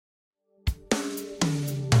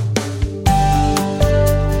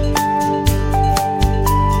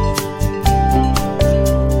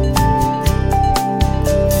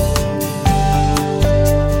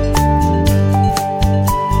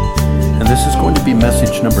going to be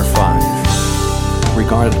message number 5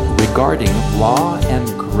 regarding law and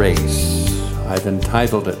grace. I've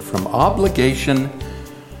entitled it From Obligation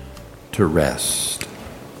to Rest.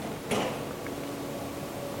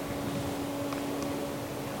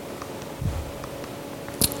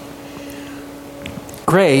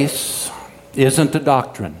 Grace isn't a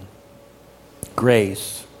doctrine.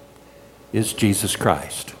 Grace is Jesus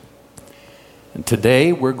Christ. And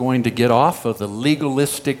today we're going to get off of the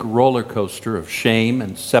legalistic roller coaster of shame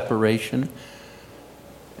and separation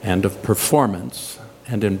and of performance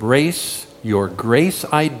and embrace your grace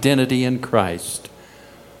identity in Christ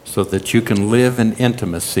so that you can live in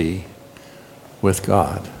intimacy with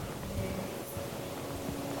God.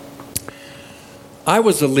 I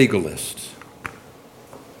was a legalist.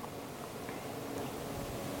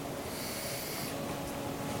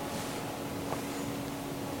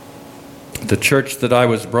 The church that I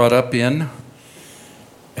was brought up in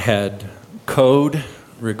had code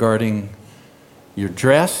regarding your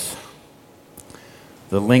dress,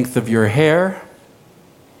 the length of your hair.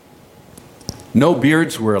 No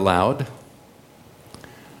beards were allowed.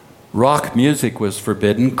 Rock music was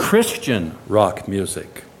forbidden. Christian rock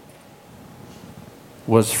music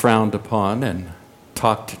was frowned upon and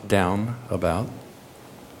talked down about.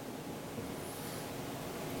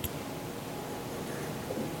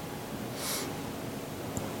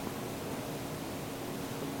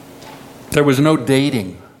 There was no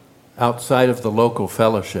dating outside of the local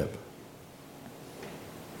fellowship.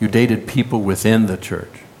 You dated people within the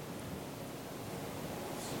church.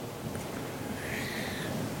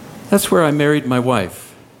 That's where I married my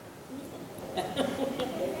wife.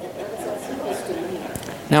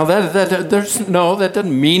 Now that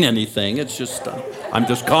doesn't mean anything. It's just I'm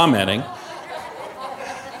just commenting.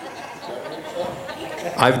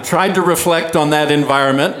 I've tried to reflect on that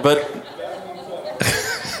environment, but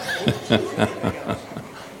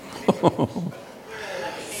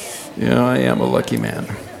yeah, I am a lucky man.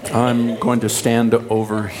 I'm going to stand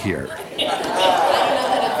over here.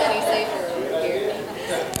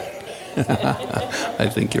 I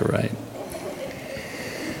think you're right.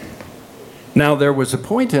 Now, there was a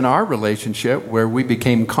point in our relationship where we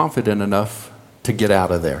became confident enough to get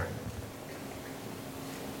out of there.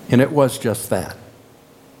 And it was just that.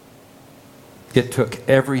 It took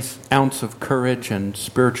every ounce of courage and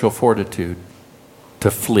spiritual fortitude to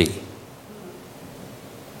flee.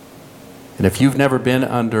 And if you've never been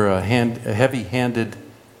under a heavy-handed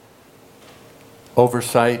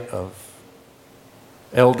oversight of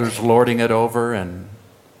elders lording it over and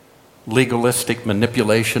legalistic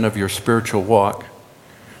manipulation of your spiritual walk,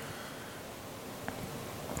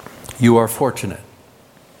 you are fortunate.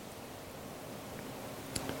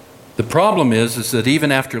 The problem is that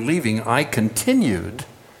even after leaving, I continued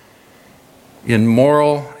in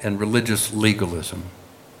moral and religious legalism,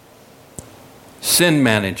 sin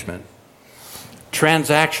management,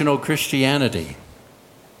 transactional Christianity,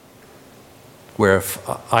 where if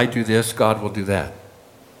I do this, God will do that.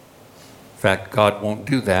 In fact, God won't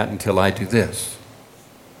do that until I do this.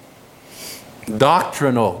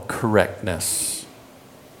 Doctrinal correctness,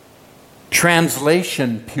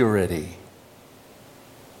 translation purity.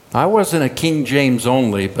 I wasn't a King James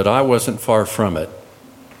only, but I wasn't far from it.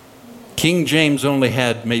 King James only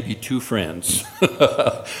had maybe 2 friends,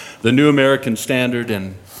 the New American Standard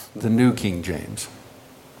and the New King James.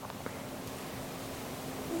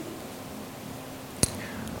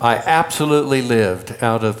 I absolutely lived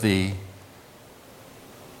out of the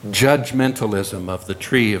judgmentalism of the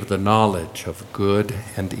tree of the knowledge of good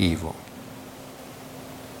and evil.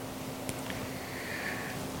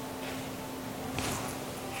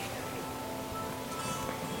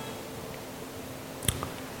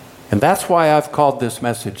 And that's why I've called this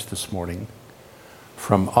message this morning,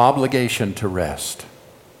 From Obligation to Rest.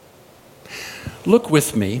 Look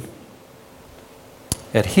with me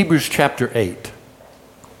at Hebrews chapter 8.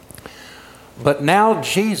 But now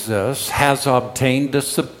Jesus has obtained a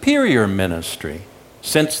superior ministry,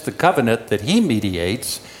 since the covenant that he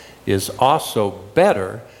mediates is also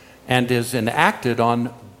better and is enacted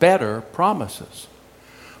on better promises.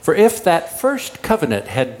 For if that first covenant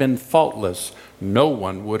had been faultless, no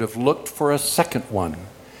one would have looked for a second one.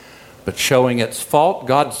 But showing its fault,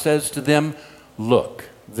 God says to them, "Look,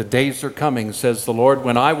 the days are coming, says the Lord,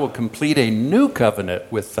 when I will complete a new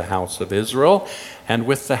covenant with the house of Israel and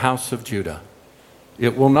with the house of Judah.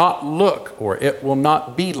 It will not look, or it will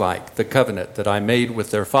not be like the covenant that I made with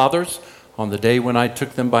their fathers on the day when I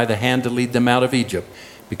took them by the hand to lead them out of Egypt,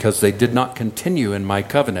 because they did not continue in my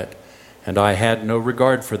covenant, and I had no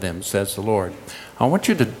regard for them, says the Lord." I want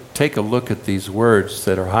you to take a look at these words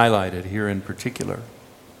that are highlighted here in particular.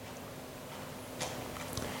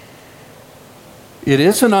 It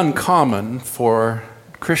isn't uncommon for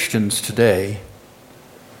Christians today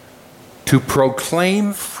to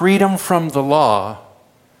proclaim freedom from the law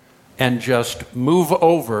and just move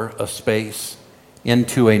over a space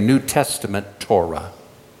into a New Testament Torah.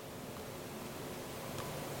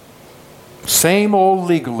 Same old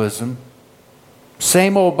legalism,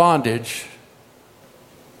 same old bondage,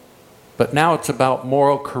 but now it's about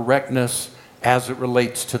moral correctness as it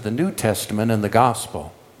relates to the New Testament and the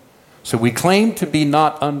gospel. So we claim to be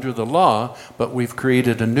not under the law, but we've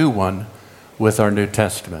created a new one with our New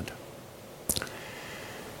Testament.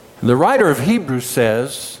 And the writer of Hebrews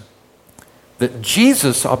says that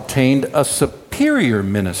Jesus obtained a superior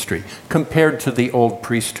ministry compared to the old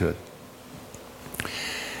priesthood,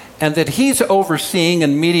 and that he's overseeing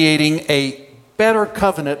and mediating a better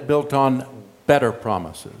covenant built on better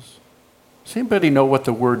promises. Does anybody know what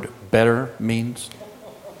the word better means?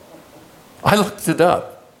 I looked it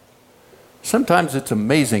up. Sometimes it's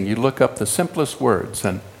amazing. You look up the simplest words,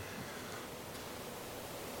 and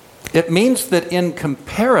it means that in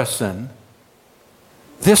comparison,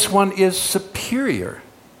 this one is superior,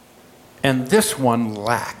 and this one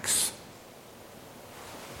lacks.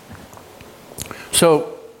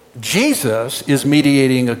 So Jesus is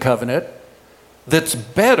mediating a covenant that's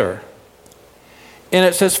better. And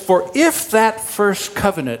it says, for if that first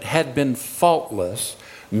covenant had been faultless,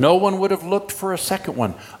 no one would have looked for a second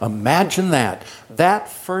one. Imagine that. That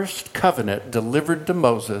first covenant delivered to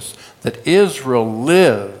Moses that Israel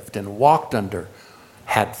lived and walked under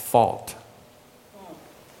had fault.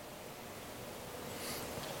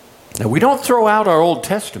 Now, we don't throw out our Old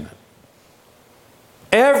Testament.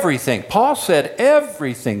 Everything, Paul said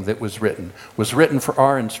everything that was written for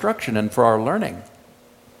our instruction and for our learning.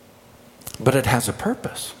 But it has a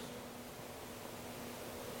purpose.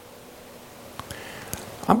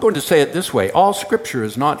 I'm going to say it this way. All Scripture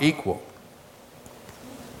is not equal.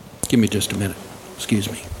 Give me just a minute. Excuse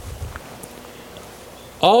me.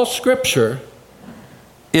 All Scripture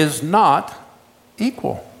is not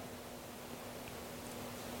equal.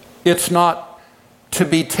 It's not to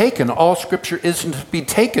be taken. All Scripture isn't to be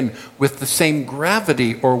taken with the same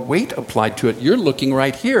gravity or weight applied to it. You're looking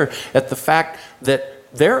right here at the fact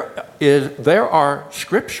that there are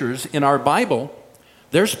Scriptures in our Bible.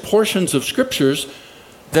 There's portions of Scriptures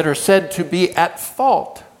that are said to be at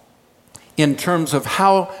fault in terms of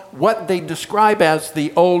what they describe as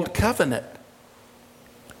the Old Covenant.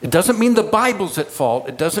 It doesn't mean the Bible's at fault.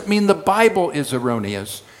 It doesn't mean the Bible is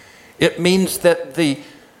erroneous. It means that the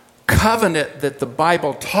covenant that the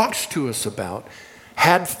Bible talks to us about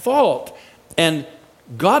had fault. And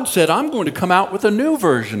God said, I'm going to come out with a new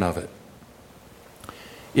version of it.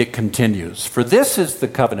 It continues, for this is the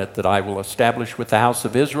covenant that I will establish with the house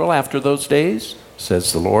of Israel after those days,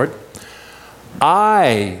 says the Lord.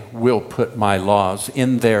 I will put my laws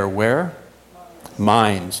in their where?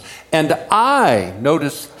 Minds. And I,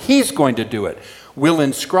 notice he's going to do it, will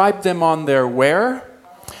inscribe them on their where?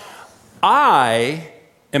 I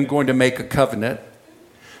am going to make a covenant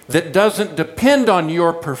that doesn't depend on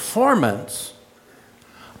your performance.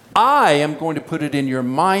 I am going to put it in your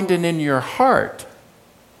mind and in your heart.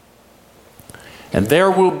 And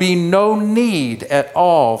there will be no need at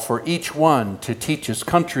all for each one to teach his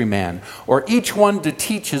countryman or each one to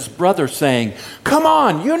teach his brother, saying, come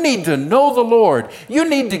on, you need to know the Lord. You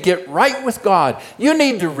need to get right with God. You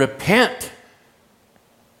need to repent.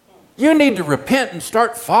 You need to repent and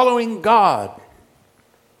start following God.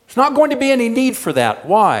 There's not going to be any need for that.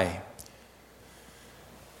 Why?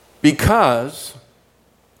 Because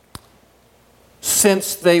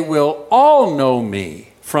since they will all know me,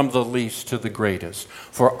 from the least to the greatest,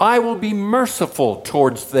 for I will be merciful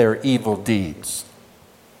towards their evil deeds.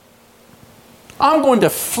 I'm going to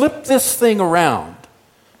flip this thing around.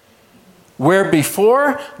 Where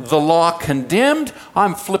before the law condemned,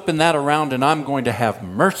 I'm flipping that around and I'm going to have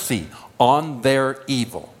mercy on their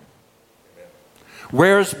evil.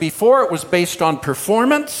 Whereas before it was based on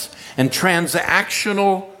performance and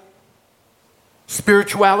transactional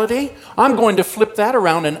spirituality, I'm going to flip that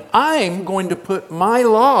around and I'm going to put my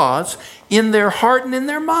laws in their heart and in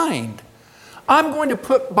their mind. I'm going to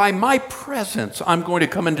put, by my presence, I'm going to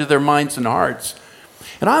come into their minds and hearts.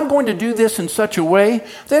 And I'm going to do this in such a way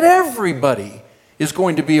that everybody is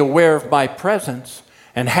going to be aware of my presence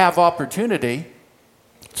and have opportunity.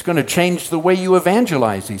 It's going to change the way you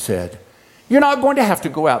evangelize, he said. You're not going to have to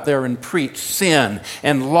go out there and preach sin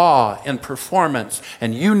and law and performance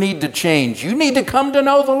and you need to change. You need to come to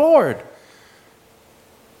know the Lord.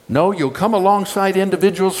 No, you'll come alongside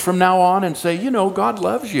individuals from now on and say, God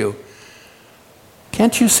loves you.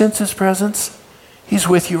 Can't you sense his presence? He's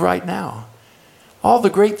with you right now. all the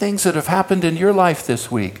great things that have happened in your life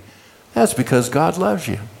this week, that's because God loves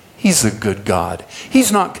you. He's a good God.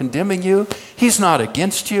 He's not condemning you. He's not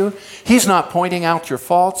against you. He's not pointing out your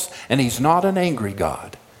faults, and He's not an angry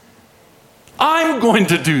God. I'm going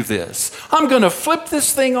to do this. I'm going to flip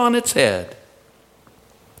this thing on its head.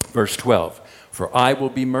 Verse 12, for I will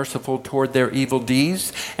be merciful toward their evil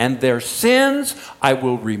deeds, and their sins I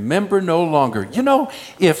will remember no longer. You know,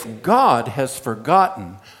 if God has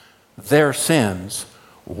forgotten their sins,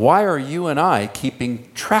 why are you and I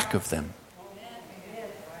keeping track of them?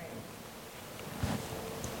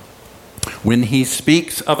 When He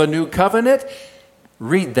speaks of a new covenant,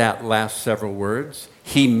 read that last several words.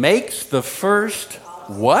 He makes the first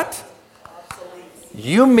what?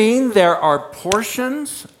 You mean there are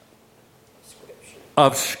portions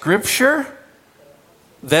of Scripture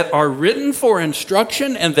that are written for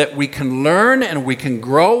instruction and that we can learn and we can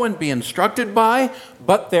grow and be instructed by,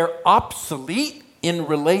 but they're obsolete in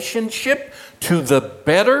relationship to the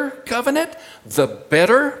better covenant, the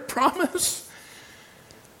better promise?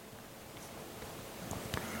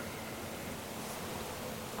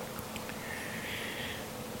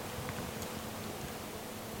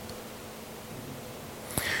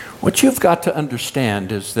 What you've got to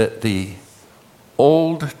understand is that the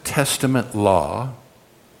Old Testament law,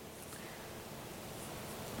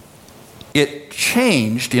 it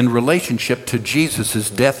changed in relationship to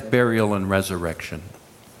Jesus' death, burial, and resurrection.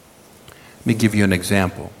 Let me give you an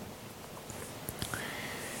example.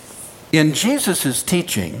 In Jesus'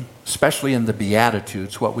 teaching, especially in the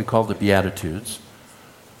Beatitudes, what we call the Beatitudes,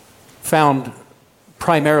 found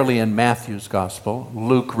primarily in Matthew's Gospel.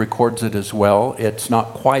 Luke records it as well. It's not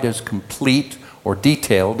quite as complete or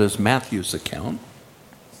detailed as Matthew's account.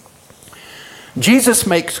 Jesus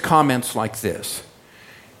makes comments like this.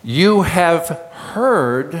 You have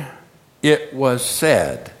heard it was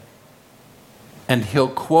said. And He'll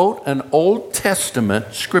quote an Old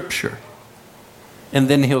Testament scripture. And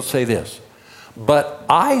then He'll say this. But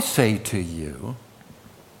I say to you,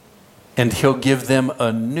 and He'll give them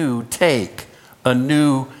a new take, a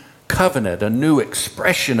new covenant, a new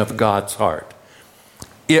expression of God's heart.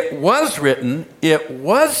 It was written, it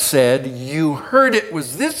was said, you heard it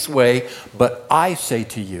was this way, but I say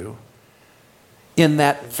to you. In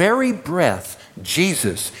that very breath,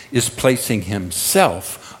 Jesus is placing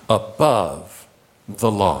Himself above the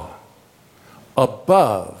law,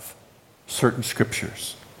 above certain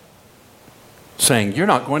scriptures, saying, you're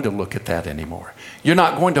not going to look at that anymore. You're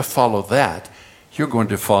not going to follow that. You're going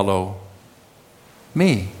to follow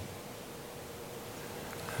me.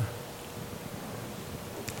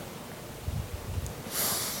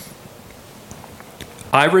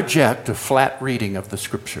 I reject a flat reading of the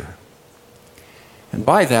scripture. And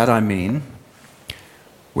by that I mean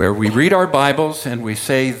where we read our Bibles and we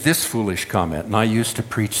say this foolish comment, and I used to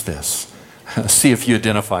preach this. See if you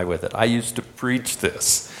identify with it. I used to preach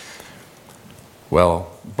this.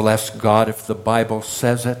 Well, bless God if the Bible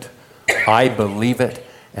says it, I believe it,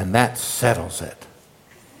 and that settles it.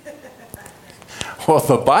 Well,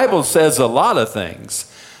 the Bible says a lot of things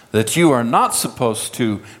that you are not supposed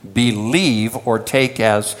to believe or take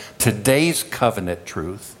as today's covenant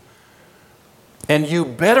truth. And you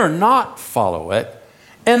better not follow it,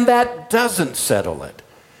 and that doesn't settle it.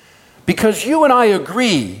 Because you and I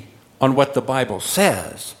agree on what the Bible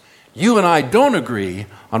says. You and I don't agree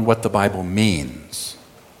on what the Bible means.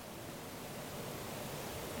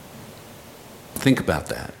 Think about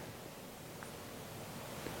that.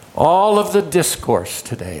 All of the discourse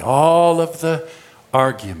today, all of the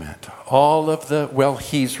argument, all of the, well,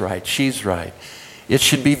 he's right, she's right. It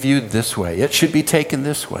should be viewed this way. It should be taken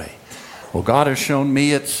this way. Well, God has shown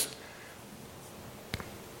me it's...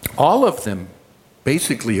 All of them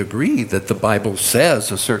basically agree that the Bible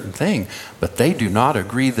says a certain thing, but they do not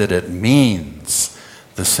agree that it means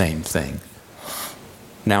the same thing.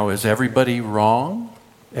 Now, is everybody wrong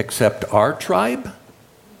except our tribe?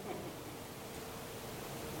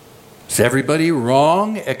 Is everybody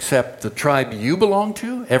wrong except the tribe you belong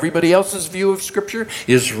to? Everybody else's view of Scripture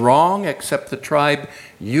is wrong except the tribe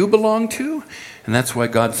you belong to? And that's why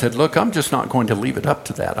God said, look, I'm just not going to leave it up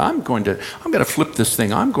to that. I'm going to flip this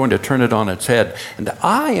thing. I'm going to turn it on its head. And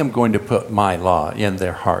I am going to put my law in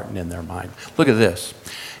their heart and in their mind. Look at this.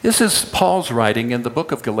 This is Paul's writing in the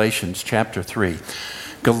book of Galatians, chapter 3.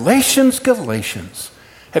 Galatians,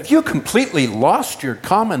 have you completely lost your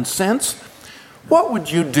common sense? What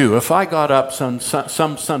would you do if I got up some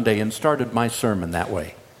Sunday and started my sermon that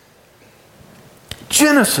way?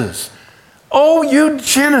 Genesis. Oh, you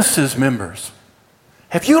Genesis members.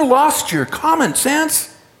 Have you lost your common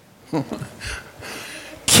sense?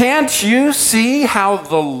 Can't you see how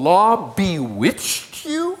the law bewitched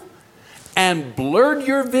you and blurred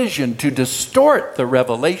your vision to distort the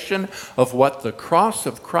revelation of what the cross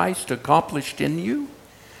of Christ accomplished in you?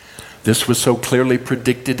 This was so clearly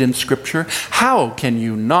predicted in Scripture. How can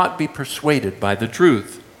you not be persuaded by the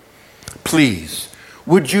truth? Please,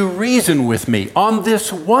 would you reason with me on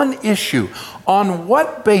this one issue? On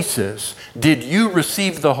what basis did you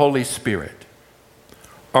receive the Holy Spirit?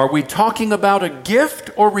 Are we talking about a gift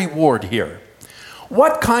or reward here?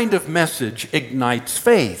 What kind of message ignites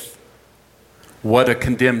faith? What a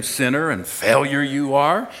condemned sinner and failure you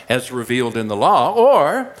are, as revealed in the law,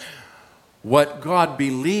 or what God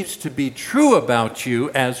believes to be true about you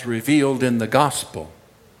as revealed in the gospel.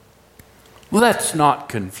 Let's not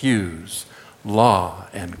confuse law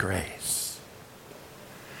and grace.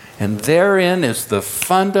 And therein is the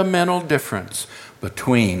fundamental difference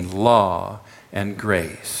between law and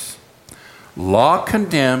grace. Law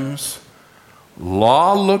condemns,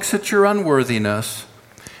 law looks at your unworthiness,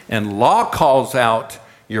 and law calls out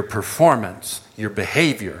your performance, your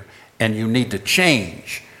behavior, and you need to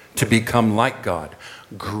change to become like God.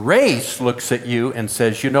 Grace looks at you and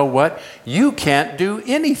says, you know what? You can't do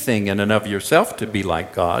anything in and of yourself to be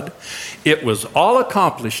like God. It was all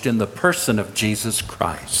accomplished in the person of Jesus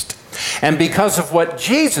Christ. And because of what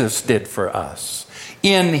Jesus did for us,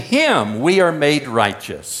 in him we are made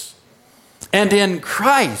righteous. And in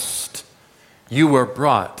Christ you were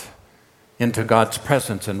brought into God's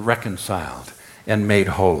presence and reconciled and made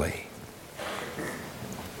holy.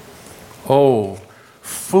 Oh,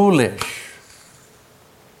 foolish,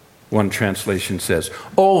 one translation says.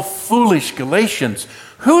 Oh, foolish Galatians,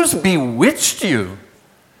 who's bewitched you?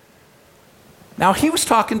 Now, he was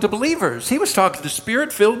talking to believers. He was talking to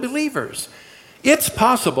Spirit-filled believers. It's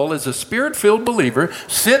possible as a Spirit-filled believer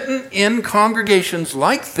sitting in congregations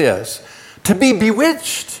like this to be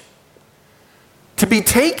bewitched, to be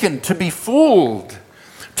taken, to be fooled,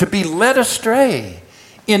 to be led astray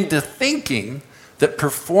into thinking that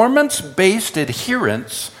performance-based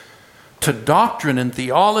adherence to doctrine and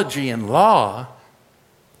theology and law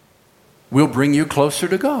will bring you closer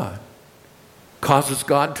to God, causes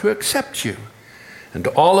God to accept you. And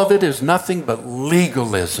all of it is nothing but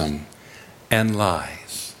legalism and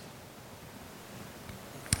lies.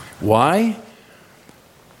 Why?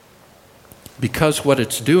 Because what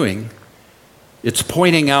it's doing, it's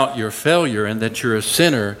pointing out your failure and that you're a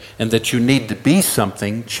sinner and that you need to be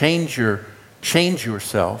something, change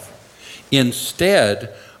yourself,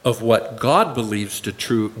 instead of what God believes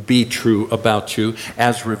to be true about you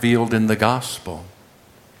as revealed in the gospel.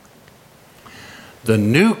 The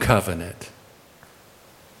new covenant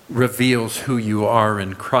reveals who you are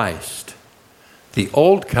in Christ. The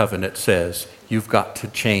old covenant says you've got to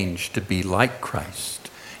change to be like Christ.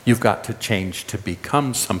 You've got to change to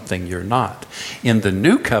become something you're not. In the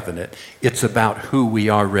new covenant, it's about who we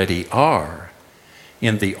already are.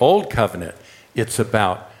 In the old covenant, it's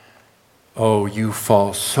about, oh, you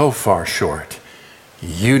fall so far short.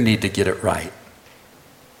 You need to get it right.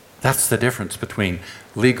 That's the difference between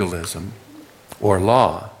legalism or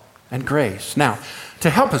law and grace. Now, to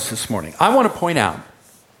help us this morning, I want to point out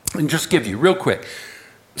and just give you real quick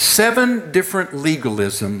 7 different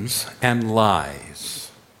legalisms and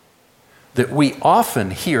lies that we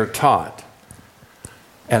often hear taught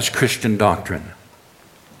as Christian doctrine.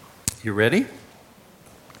 You ready?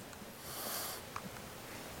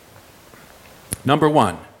 Number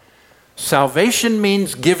 1, salvation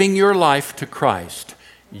means giving your life to Christ.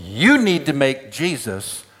 You need to make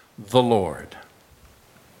Jesus the Lord.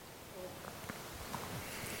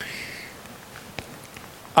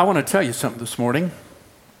 I want to tell you something this morning.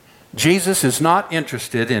 Jesus is not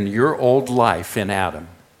interested in your old life in Adam.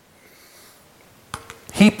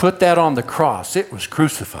 He put that on the cross. It was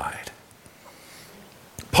crucified.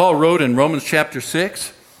 Paul wrote in Romans chapter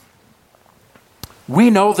 6, we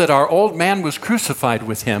know that our old man was crucified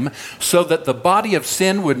with him so that the body of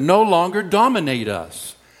sin would no longer dominate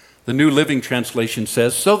us. The New Living Translation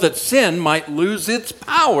says, so that sin might lose its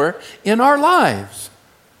power in our lives.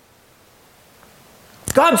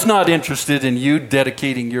 God's not interested in you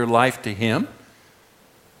dedicating your life to him.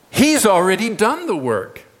 He's already done the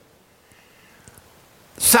work.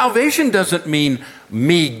 Salvation doesn't mean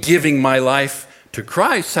me giving my life to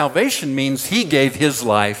Christ. Salvation means he gave his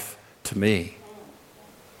life to me.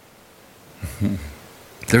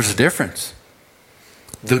 There's a difference.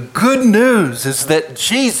 The good news is that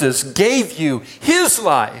Jesus gave you his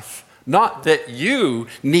life, not that you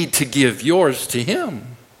need to give yours to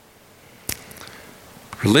him.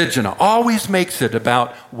 Religion always makes it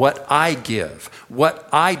about what I give, what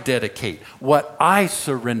I dedicate, what I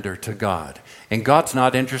surrender to God. And God's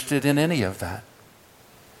not interested in any of that.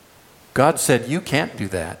 God said, you can't do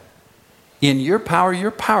that. In your power,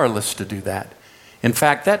 you're powerless to do that. In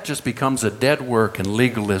fact, that just becomes a dead work in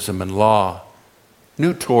legalism and law.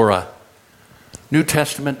 New Torah, New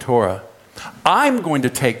Testament Torah. I'm going to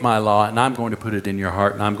take my law and I'm going to put it in your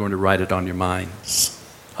heart and I'm going to write it on your minds.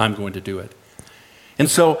 I'm going to do it. And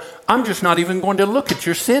so I'm just not even going to look at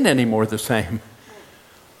your sin anymore the same.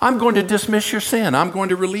 I'm going to dismiss your sin. I'm going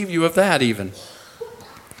to relieve you of that even.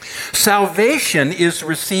 Salvation is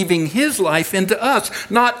receiving his life into us,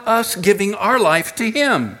 not us giving our life to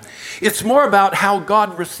him. It's more about how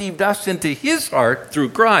God received us into his heart through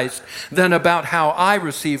Christ than about how I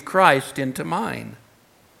receive Christ into mine.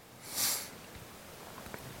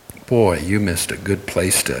 Boy, you missed a good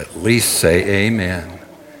place to at least say amen.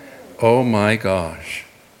 Oh my gosh.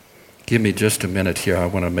 Give me just a minute here. I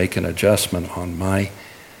want to make an adjustment on my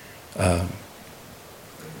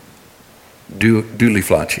dooley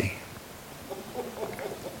flotchy.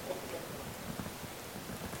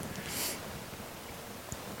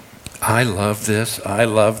 I love this. I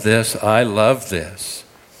love this. I love this.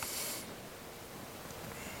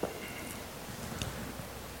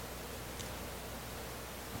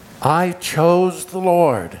 I chose the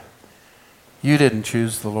Lord. You didn't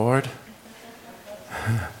choose the Lord.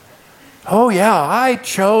 Oh yeah, I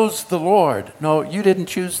chose the Lord. No, you didn't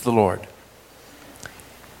choose the Lord.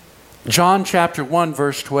 John chapter 1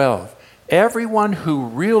 verse 12. Everyone who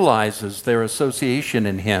realizes their association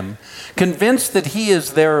in him, convinced that he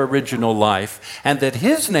is their original life and that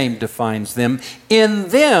his name defines them, in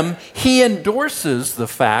them he endorses the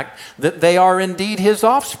fact that they are indeed his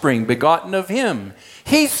offspring, begotten of him.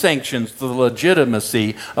 He sanctions the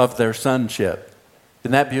legitimacy of their sonship.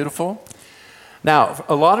 Isn't that beautiful? Now,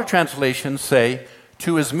 a lot of translations say,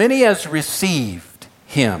 to as many as received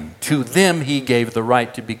him, to them he gave the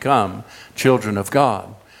right to become children of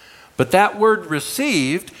God. But that word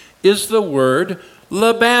received is the word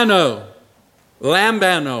lambano.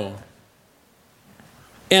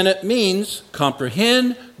 And it means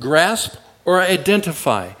comprehend, grasp, or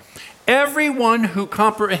identify. Everyone who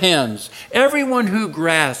comprehends, everyone who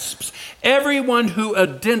grasps, everyone who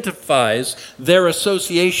identifies their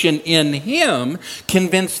association in him,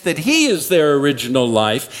 convinced that he is their original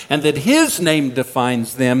life and that his name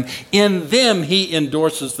defines them, in them he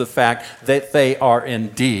endorses the fact that they are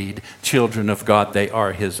indeed children of God. They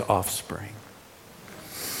are his offspring.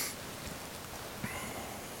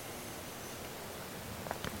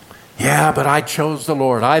 Yeah, but I chose the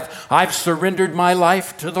Lord. I've surrendered my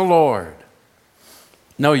life to the Lord.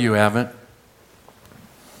 No, you haven't.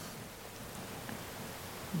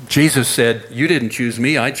 Jesus said, you didn't choose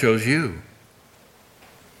me, I chose you.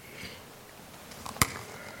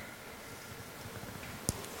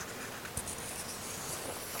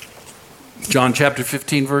 John chapter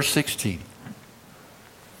 15, verse 16.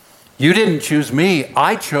 You didn't choose me,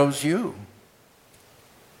 I chose you.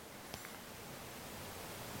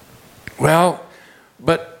 Well,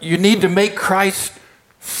 but you need to make Christ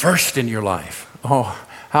first in your life. Oh,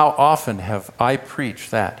 how often have I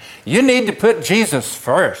preached that? You need to put Jesus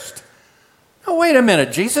first. Oh, wait a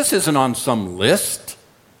minute. Jesus isn't on some list.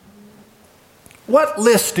 What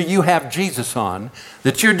list do you have Jesus on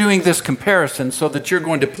that you're doing this comparison so that you're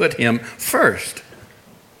going to put him first?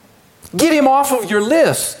 Get him off of your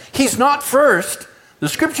list. He's not first. The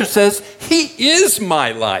scripture says he is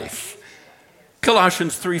my life.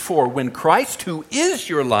 Colossians 3:4, when Christ, who is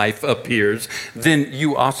your life, appears, then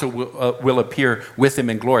you also will appear with him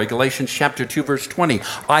in glory. Galatians chapter 2, verse 20,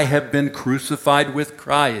 I have been crucified with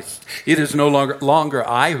Christ. It is no longer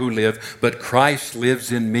I who live, but Christ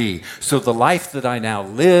lives in me. So the life that I now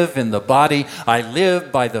live in the body, I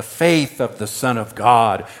live by the faith of the Son of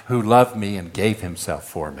God, who loved me and gave himself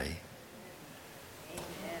for me.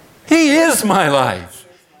 He is my life.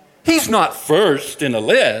 He's not first in a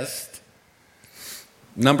list.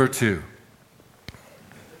 Number 2.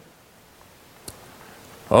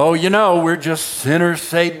 Oh, we're just sinners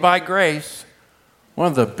saved by grace. One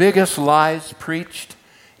of the biggest lies preached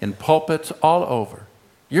in pulpits all over.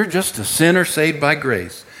 You're just a sinner saved by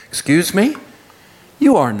grace. Excuse me?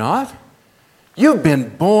 You are not. You've been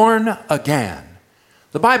born again.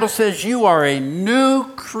 The Bible says you are a new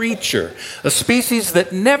creature, a species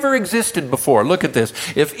that never existed before. Look at this.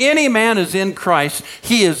 If any man is in Christ,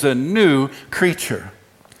 he is a new creature.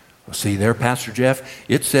 See there, Pastor Jeff,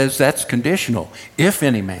 it says that's conditional. If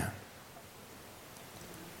any man.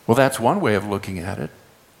 Well, that's one way of looking at it.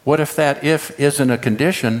 What if that if isn't a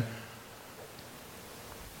condition,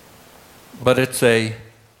 but it's a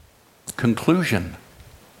Conclusion.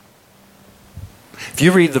 If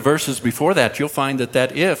you read the verses before that, you'll find that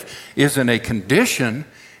that if isn't a condition,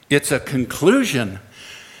 it's a conclusion.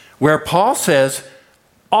 Where Paul says,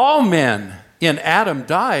 all men in Adam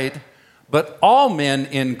died, but all men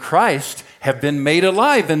in Christ have been made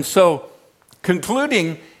alive. And so,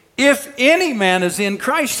 concluding, if any man is in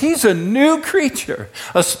Christ, he's a new creature,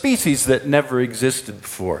 a species that never existed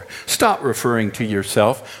before. Stop referring to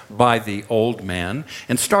yourself by the old man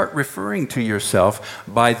and start referring to yourself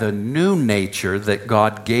by the new nature that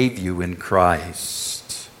God gave you in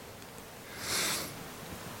Christ.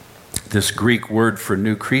 This Greek word for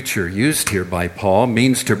new creature used here by Paul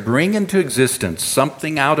means to bring into existence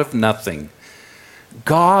something out of nothing.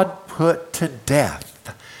 God put to death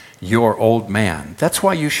your old man. That's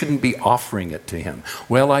why you shouldn't be offering it to him.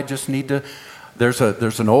 Well, I just need to, there's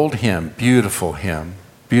an old hymn, beautiful hymn.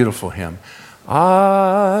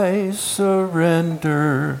 I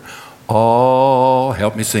surrender all.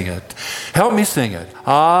 Help me sing it.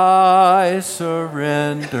 I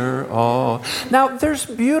surrender all. Now, there's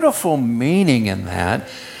beautiful meaning in that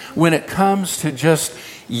when it comes to just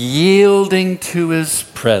yielding to his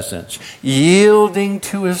presence, yielding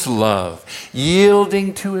to his love,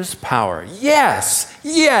 yielding to his power. Yes,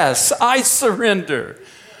 I surrender.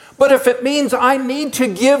 But if it means I need to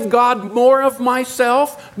give God more of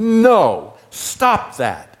myself, no, stop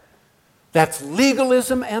that. That's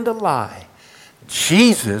legalism and a lie.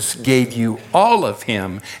 Jesus gave you all of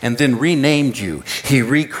him and then renamed you. He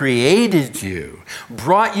recreated you,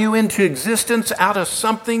 brought you into existence out of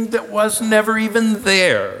something that was never even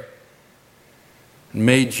there,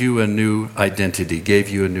 made you a new identity, gave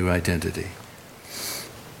you a new identity.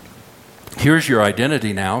 Here's your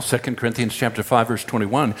identity now, 2 Corinthians chapter 5, verse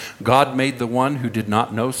 21. God made the one who did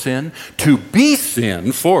not know sin to be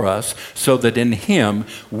sin for us so that in him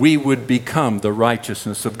we would become the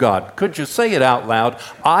righteousness of God. Could you say it out loud?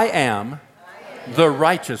 I am the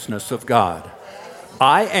righteousness of God.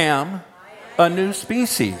 I am a new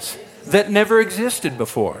species that never existed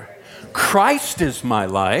before. Christ is my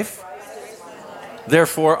life.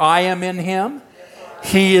 Therefore, I am in him.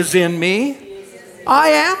 He is in me. I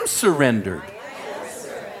am surrendered.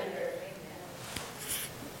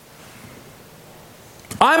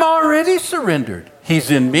 I'm already surrendered.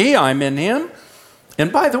 He's in me, I'm in him.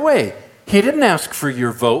 And by the way, he didn't ask for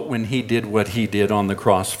your vote when he did what he did on the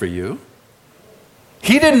cross for you.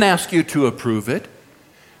 He didn't ask you to approve it.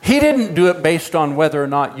 He didn't do it based on whether or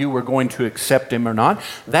not you were going to accept him or not.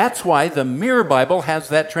 That's why the Mirror Bible has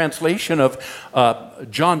that translation of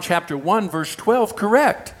John chapter 1, verse 12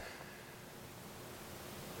 correct.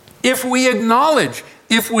 If we acknowledge,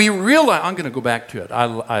 if we realize, I'm going to go back to it.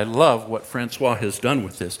 I love what Francois has done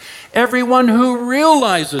with this. Everyone who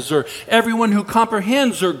realizes or everyone who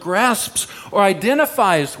comprehends or grasps or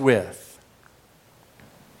identifies with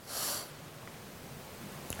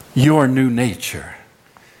your new nature,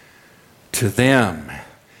 to them,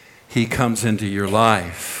 he comes into your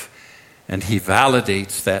life and he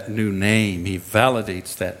validates that new name. He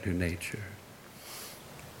validates that new nature.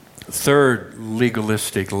 Third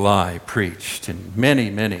legalistic lie preached in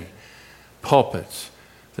many pulpits,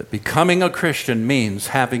 that becoming a Christian means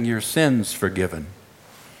having your sins forgiven.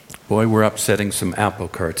 Boy, we're upsetting some apple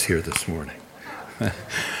carts here this morning.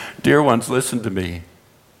 Dear ones, listen to me.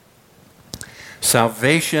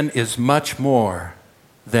 Salvation is much more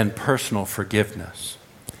than personal forgiveness.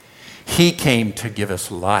 He came to give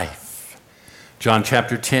us life. John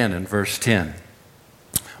chapter 10 and verse 10.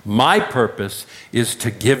 My purpose is to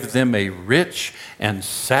give them a rich and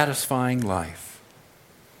satisfying life.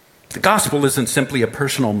 The gospel isn't simply a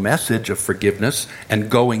personal message of forgiveness and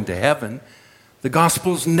going to heaven. The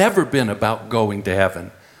gospel's never been about going to heaven.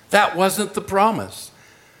 That wasn't the promise.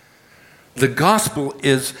 The gospel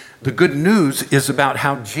is, the good news is about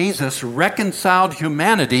how Jesus reconciled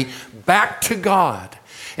humanity back to God,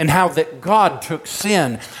 and how that God took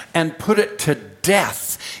sin and put it to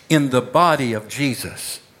death in the body of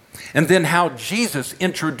Jesus. And then how Jesus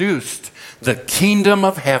introduced the kingdom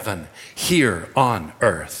of heaven here on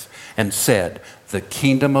earth and said, the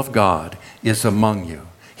kingdom of God is among you.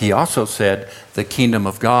 He also said, the kingdom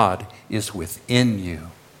of God is within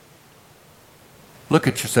you. Look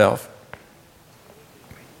at yourself.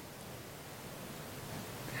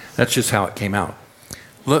 That's just how it came out.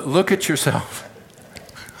 Look at yourself.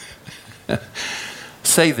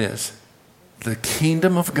 Say this, the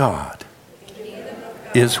kingdom of God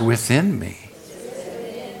is within me.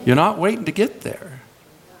 You're not waiting to get there.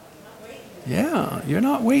 Yeah, you're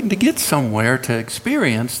not waiting to get somewhere to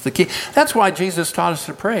experience the kingdom. That's why Jesus taught us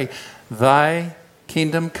to pray, thy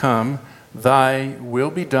kingdom come, thy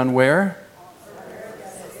will be done where?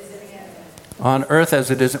 on earth as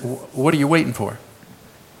it is. What are you waiting for?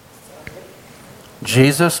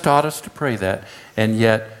 Jesus taught us to pray that, and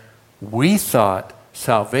yet we thought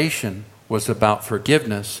salvation was about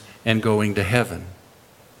forgiveness and going to heaven.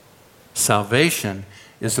 Salvation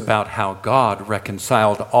is about how God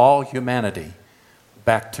reconciled all humanity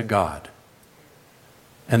back to God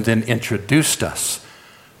and then introduced us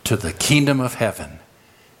to the kingdom of heaven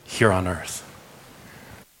here on earth.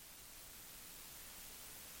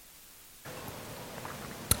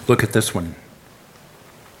 Look at this one.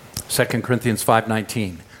 2 Corinthians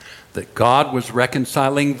 5:19. That God was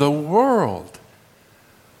reconciling the world.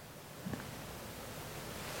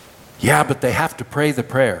 Yeah, but they have to pray the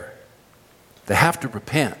prayer. They have to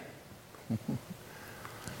repent.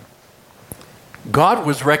 God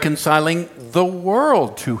was reconciling the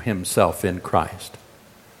world to himself in Christ.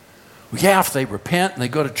 Yeah, if they repent and they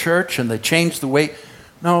go to church and they change the way.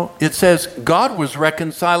 No, it says God was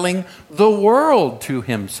reconciling the world to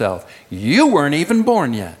himself. You weren't even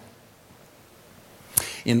born yet.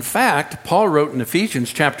 In fact, Paul wrote in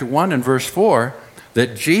Ephesians chapter 1 and verse 4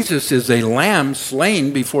 that Jesus is a lamb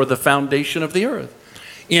slain before the foundation of the earth.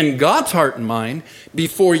 In God's heart and mind,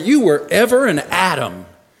 before you were ever an atom,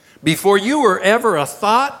 before you were ever a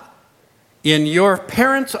thought in your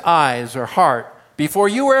parents' eyes or heart, before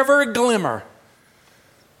you were ever a glimmer,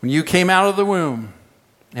 when you came out of the womb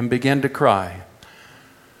and began to cry,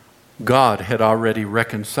 God had already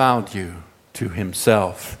reconciled you to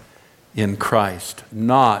himself in Christ,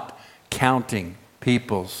 not counting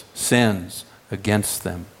people's sins against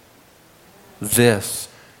them. This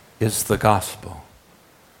is the gospel.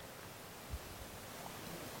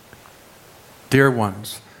 Dear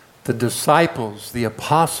ones, the disciples, the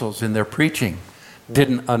apostles in their preaching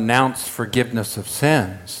didn't announce forgiveness of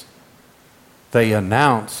sins. They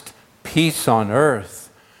announced peace on earth,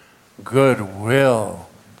 goodwill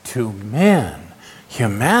to men,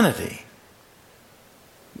 humanity.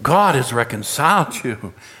 God has reconciled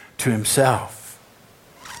you to himself.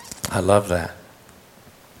 I love that.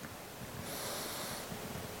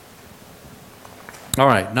 All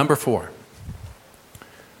right, number 4.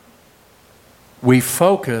 We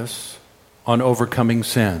focus on overcoming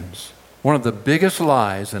sins. One of the biggest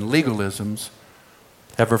lies and legalisms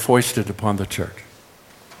ever foisted upon the church.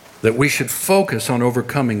 That we should focus on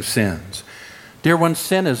overcoming sins. Dear ones,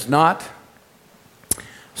 sin is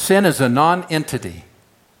a non-entity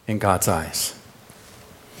in God's eyes.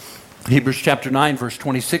 Hebrews chapter 9 verse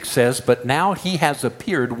 26 says, "But now he has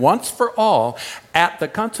appeared once for all at the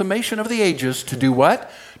consummation of the ages to do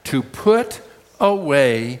what? To put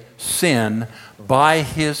away sin by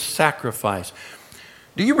his sacrifice."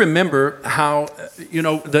 Do you remember how,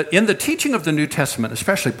 in the teaching of the New Testament,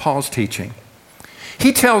 especially Paul's teaching,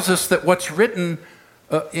 he tells us that what's written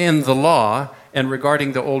in the law and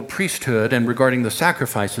regarding the old priesthood and regarding the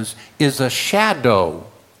sacrifices is a shadow.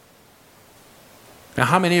 Now,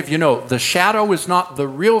 how many of you know the shadow is not the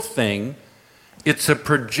real thing, it's a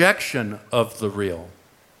projection of the real?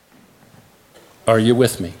 Are you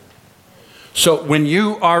with me? So when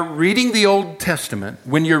you are reading the Old Testament,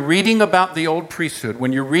 when you're reading about the old priesthood,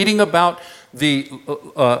 when you're reading about the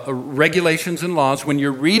regulations and laws, when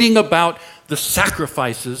you're reading about the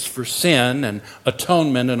sacrifices for sin and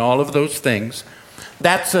atonement and all of those things,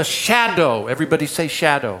 that's a shadow. Everybody say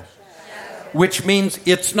shadow. Which means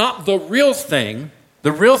it's not the real thing.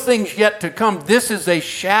 The real thing's yet to come. This is a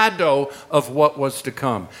shadow of what was to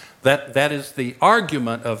come. That is the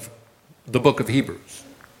argument of the book of Hebrews.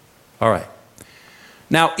 All right.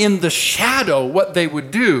 Now, in the shadow, what they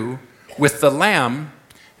would do with the lamb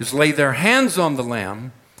is lay their hands on the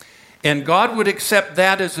lamb, and God would accept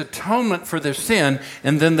that as atonement for their sin,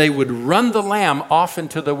 and then they would run the lamb off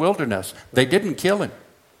into the wilderness. They didn't kill him.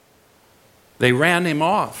 They ran him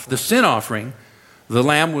off. The sin offering, the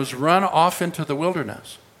lamb was run off into the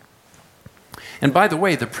wilderness. And by the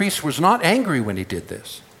way, the priest was not angry when he did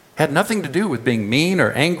this. It had nothing to do with being mean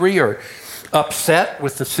or angry or upset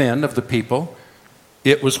with the sin of the people.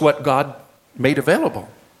 It was what God made available.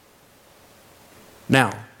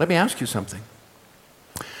 Now, let me ask you something.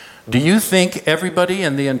 Do you think everybody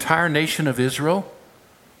in the entire nation of Israel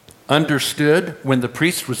understood when the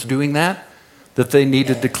priest was doing that they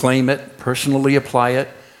needed to claim it, personally apply it,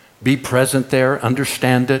 be present there,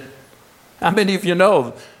 understand it? How many of you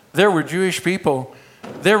know there were Jewish people,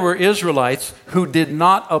 there were Israelites who did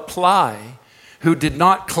not apply, who did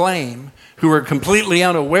not claim, who were completely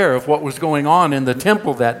unaware of what was going on in the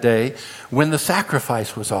temple that day when the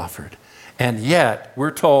sacrifice was offered. And yet, we're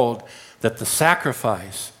told that the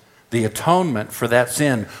sacrifice, the atonement for that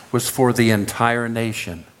sin, was for the entire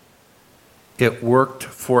nation. It worked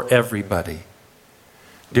for everybody.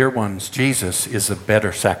 Dear ones, Jesus is a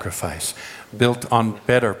better sacrifice, built on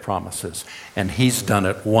better promises, and he's done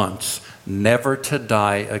it once, never to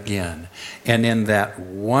die again. And in that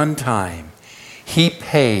one time, he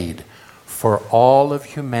paid for all of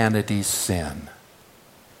humanity's sin.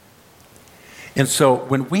 And so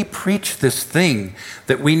when we preach this thing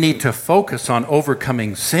that we need to focus on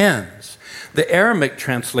overcoming sins, the Aramaic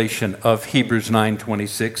translation of Hebrews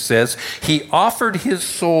 9:26 says, he offered his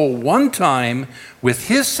soul one time with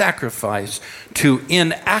his sacrifice to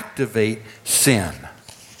inactivate sin.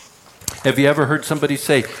 Have you ever heard somebody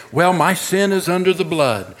say, well, my sin is under the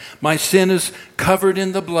blood. My sin is covered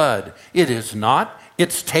in the blood. It is not.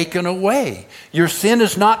 It's taken away. Your sin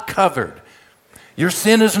is not covered. Your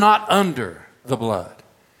sin is not under the blood.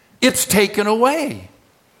 It's taken away.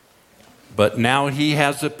 But now he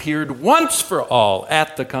has appeared once for all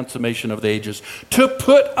at the consummation of the ages to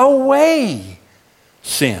put away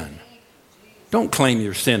sin. Don't claim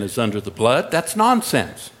your sin is under the blood. That's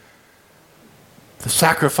nonsense. The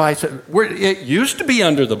sacrifice, it used to be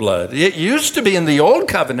under the blood. It used to be in the old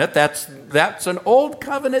covenant. That's an old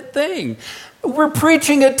covenant thing. We're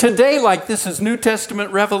preaching it today like this is New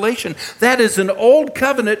Testament revelation. That is an old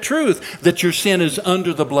covenant truth, that your sin is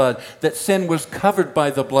under the blood, that sin was covered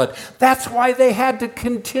by the blood. That's why they had to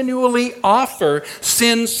continually offer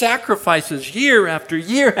sin sacrifices year after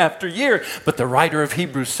year after year. But the writer of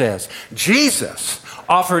Hebrews says, Jesus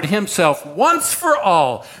offered himself once for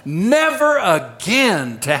all, never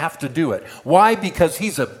again to have to do it. Why? Because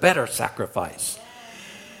he's a better sacrifice.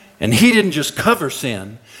 And he didn't just cover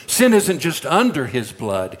sin. Sin isn't just under his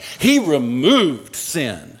blood. He removed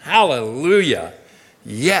sin. Hallelujah.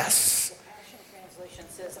 Yes. The Passion Translation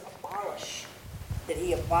says abolish. That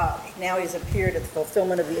he abolished. Now he's appeared at the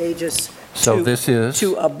fulfillment of the ages. So this is?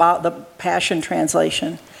 The Passion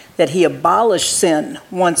Translation. That he abolished sin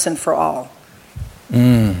once and for all.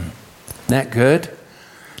 Isn't that good?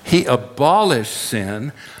 He abolished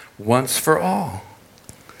sin once for all.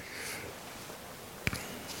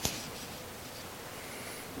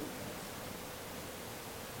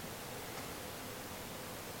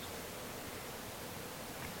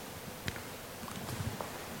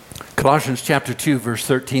 Colossians chapter 2, verse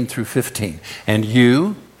 13 through 15. And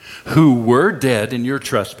you who were dead in your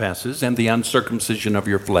trespasses and the uncircumcision of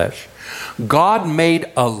your flesh, God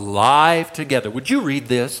made alive together. Would you read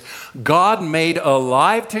this? God made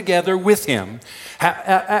alive together with him.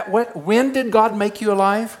 When did God make you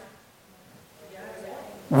alive?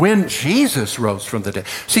 When Jesus rose from the dead.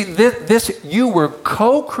 See, this you were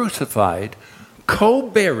co-crucified,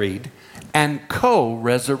 co-buried, and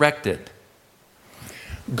co-resurrected.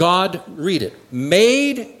 God, read it,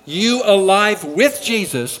 made you alive with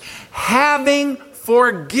Jesus, having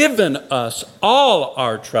forgiven us all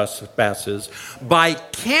our trespasses by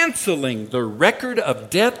canceling the record of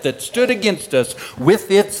debt that stood against us with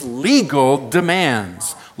its legal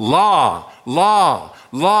demands. Law,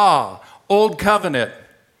 old covenant,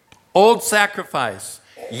 old sacrifice,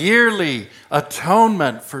 yearly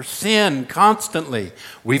atonement for sin constantly.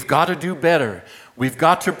 We've got to do better. We've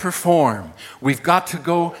got to perform. We've got to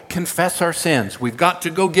go confess our sins. We've got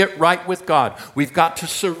to go get right with God. We've got to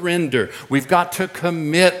surrender. We've got to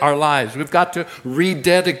commit our lives. We've got to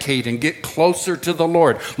rededicate and get closer to the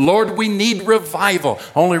Lord. Lord, we need revival.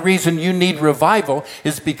 Only reason you need revival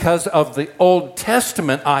is because of the Old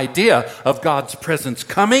Testament idea of God's presence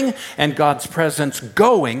coming and God's presence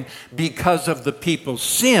going because of the people's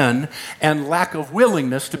sin and lack of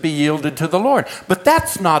willingness to be yielded to the Lord. But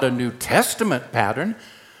that's not a New Testament pattern.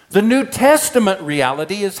 The New Testament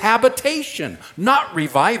reality is habitation, not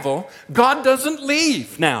revival. God doesn't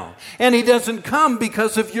leave now, and he doesn't come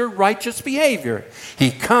because of your righteous behavior.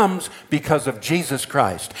 He comes because of Jesus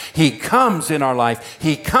Christ. He comes in our life.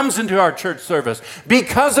 He comes into our church service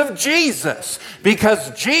because of Jesus,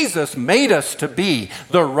 because Jesus made us to be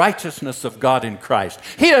the righteousness of God in Christ.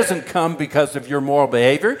 He doesn't come because of your moral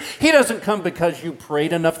behavior. He doesn't come because you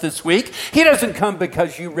prayed enough this week. He doesn't come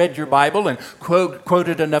because you read your Bible and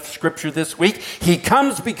quoted enough scripture this week. He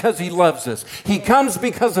comes because he loves us. He comes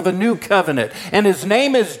because of a new covenant, and his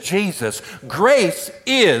name is Jesus. Grace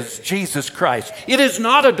is Jesus Christ. It is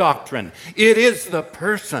not a doctrine. It is the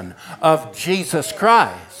person of Jesus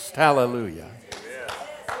Christ. Hallelujah.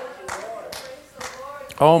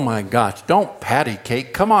 Oh my gosh, don't patty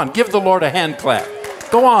cake. Come on, give the Lord a hand clap.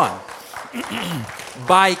 Go on.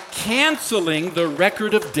 By canceling the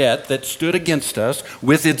record of debt that stood against us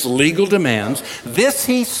with its legal demands, this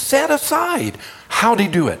he set aside. How'd he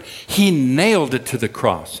do it? He nailed it to the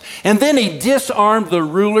cross. And then he disarmed the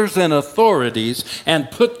rulers and authorities and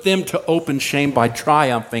put them to open shame by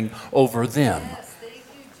triumphing over them. Yes, thank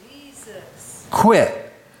you, Jesus.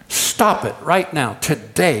 Quit stop it right now,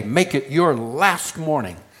 today. Make it your last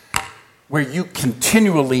morning where you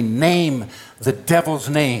continually name the devil's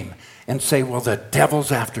name and say, well, the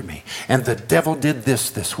devil's after me, and the devil did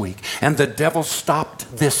this week, and the devil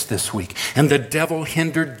stopped this week, and the devil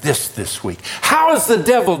hindered this week. How is the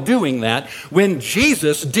devil doing that when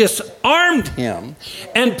Jesus disarmed him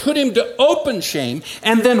and put him to open shame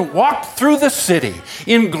and then walked through the city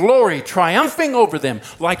in glory, triumphing over them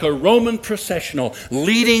like a Roman processional,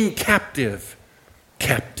 leading captives?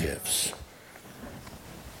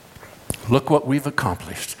 Look what we've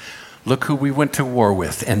accomplished. Look who we went to war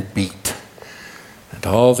with and beat. And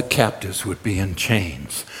all the captives would be in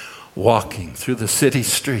chains, walking through the city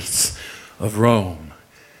streets of Rome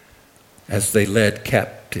as they led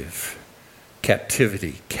captivity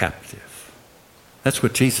captive. That's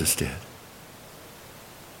what Jesus did.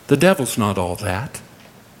 The devil's not all that.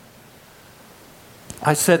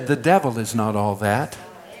 I said the devil is not all that.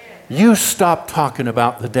 You stop talking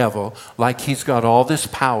about the devil like he's got all this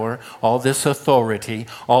power, all this authority,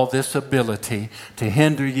 all this ability to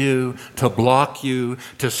hinder you, to block you,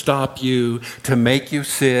 to stop you, to make you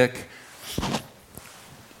sick,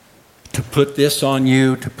 to put this on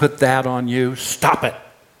you, to put that on you. Stop it.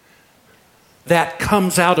 That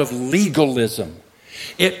comes out of legalism.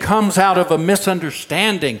 It comes out of a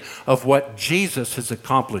misunderstanding of what Jesus has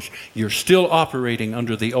accomplished. You're still operating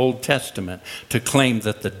under the Old Testament to claim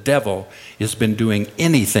that the devil has been doing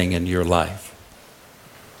anything in your life.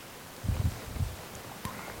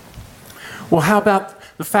 Well, how about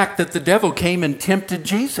the fact that the devil came and tempted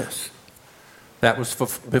Jesus? That was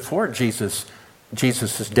before Jesus'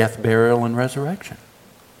 death, burial, and resurrection.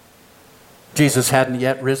 Jesus hadn't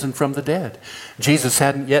yet risen from the dead. Jesus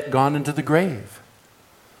hadn't yet gone into the grave.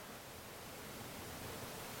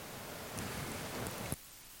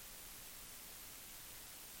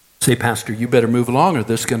 Say, Pastor, you better move along or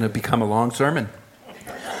this is going to become a long sermon.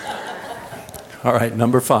 All right,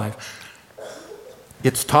 number 5.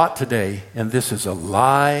 It's taught today, and this is a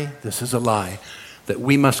lie, that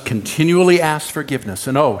we must continually ask forgiveness.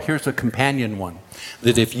 And here's a companion one,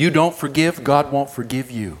 that if you don't forgive, God won't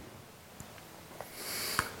forgive you.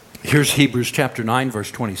 Here's Hebrews chapter 9,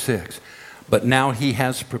 verse 26. But now he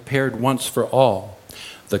has prepared once for all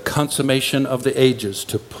the consummation of the ages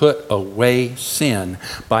to put away sin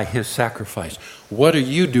by his sacrifice. What are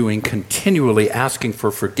you doing continually asking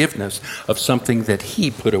for forgiveness of something that he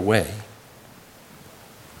put away?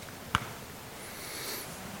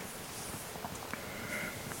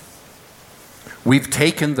 We've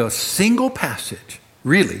taken the single passage,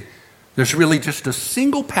 there's really just a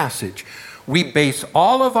single passage we base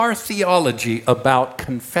all of our theology about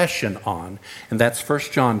confession on, and that's 1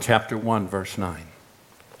 John chapter 1, verse 9.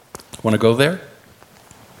 Want to go there?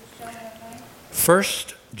 1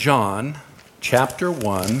 John chapter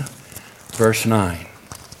 1, verse 9.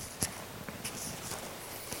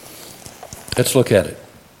 Let's look at it.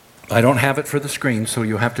 I don't have it for the screen, so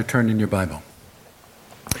you'll have to turn in your Bible.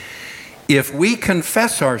 If we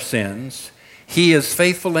confess our sins, he is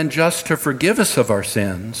faithful and just to forgive us of our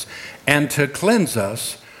sins and to cleanse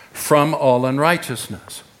us from all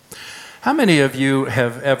unrighteousness. How many of you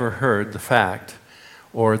have ever heard the fact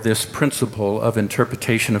or this principle of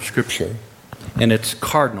interpretation of Scripture? And it's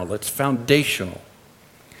cardinal, it's foundational,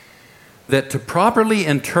 that to properly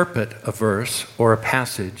interpret a verse or a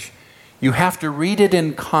passage, you have to read it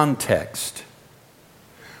in context,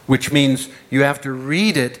 which means you have to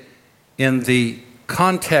read it in the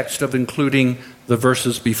context of including the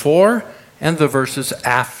verses before and the verses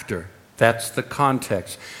after. That's the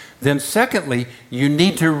context. Then secondly, you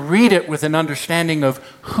need to read it with an understanding of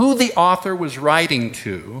who the author was writing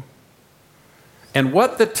to and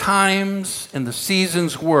what the times and the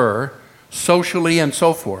seasons were socially and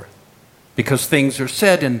so forth. Because things are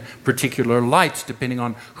said in particular lights depending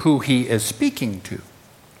on who he is speaking to.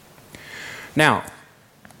 Now,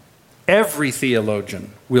 every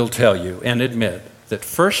theologian will tell you and admit that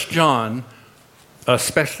 1 John,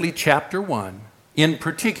 especially chapter 1, in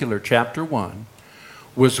particular chapter 1,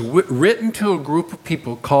 was written to a group of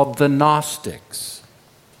people called the Gnostics,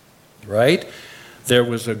 right?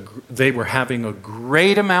 They were having a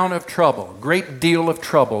great amount of trouble, great deal of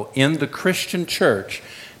trouble in the Christian church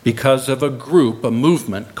because of a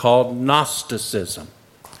movement called Gnosticism.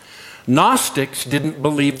 Gnostics didn't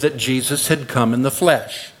believe that Jesus had come in the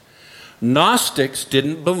flesh. Gnostics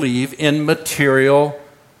didn't believe in material,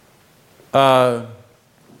 the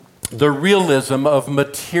realism of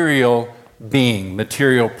material being,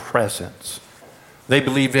 material presence. They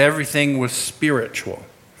believed everything was spiritual,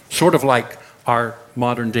 sort of like our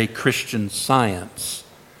modern day Christian Science,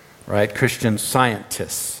 right? Christian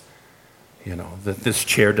scientists. that this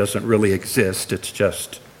chair doesn't really exist. It's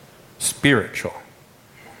just spiritual.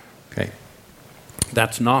 Okay.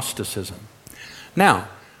 That's Gnosticism. Now,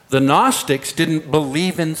 the Gnostics didn't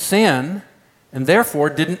believe in sin and therefore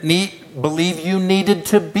didn't believe you needed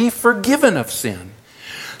to be forgiven of sin.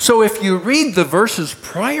 So if you read the verses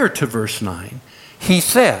prior to verse 9, he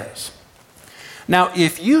says, now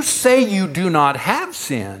if you say you do not have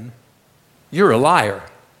sin, you're a liar.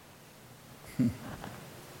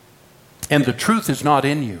 And the truth is not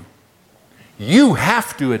in you. You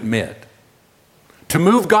have to admit, to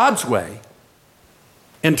move God's way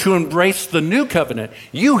and to embrace the new covenant,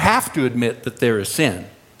 you have to admit that there is sin.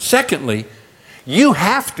 Secondly, you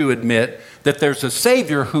have to admit that there's a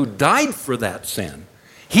Savior who died for that sin.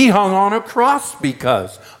 He hung on a cross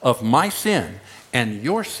because of my sin and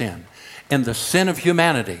your sin and the sin of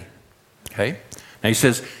humanity. Okay? Now he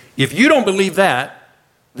says, if you don't believe that,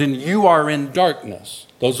 then you are in darkness.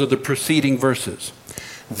 Those are the preceding verses.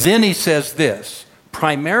 Then he says this,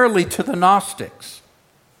 primarily to the Gnostics.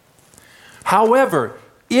 However,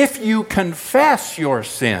 if you confess your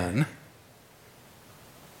sin,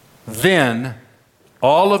 then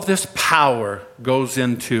all of this power goes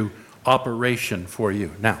into operation for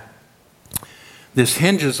you. Now, this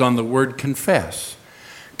hinges on the word confess.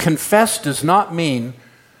 Confess does not mean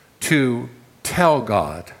to tell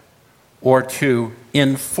God or to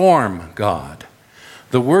inform God.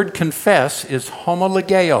 The word confess is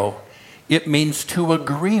homologeo. It means to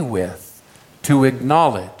agree with, to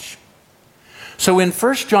acknowledge. So in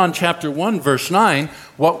 1 John chapter 1, verse 9,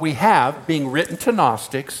 what we have being written to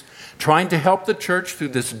Gnostics, trying to help the church through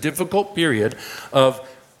this difficult period of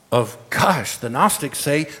gosh, the Gnostics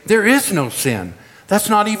say there is no sin. That's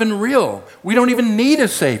not even real. We don't even need a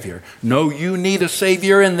Savior. No, you need a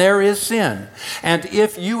Savior and there is sin. And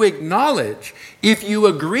if you acknowledge, if you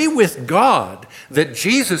agree with God that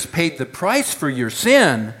Jesus paid the price for your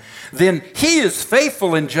sin, then He is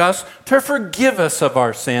faithful and just to forgive us of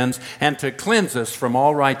our sins and to cleanse us from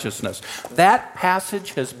all righteousness. That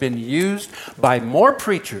passage has been used by more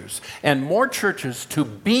preachers and more churches to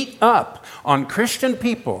beat up on Christian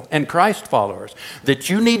people and Christ followers that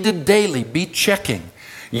you need to daily be checking.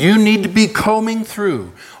 You need to be combing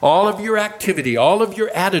through all of your activity, all of your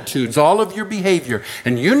attitudes, all of your behavior.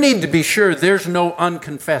 And you need to be sure there's no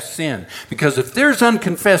unconfessed sin. Because if there's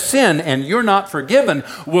unconfessed sin and you're not forgiven,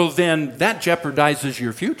 well then that jeopardizes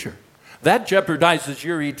your future. That jeopardizes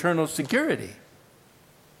your eternal security.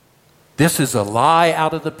 This is a lie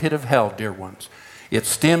out of the pit of hell, dear ones. It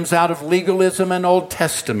stems out of legalism and Old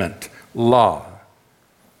Testament law.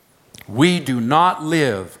 We do not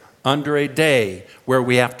live under a day where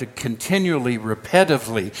we have to continually,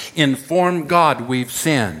 repetitively inform God we've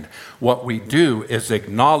sinned. What we do is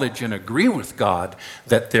acknowledge and agree with God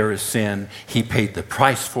that there is sin. He paid the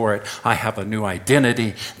price for it. I have a new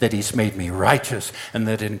identity, that He's made me righteous, and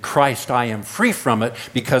that in Christ I am free from it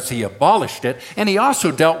because He abolished it. And He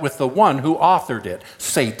also dealt with the one who authored it,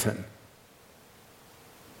 Satan.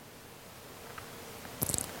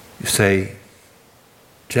 You say,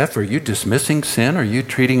 Jeff, are you dismissing sin? Are you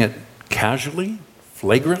treating it casually,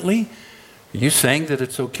 flagrantly? Are you saying that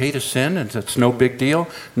it's okay to sin and it's no big deal?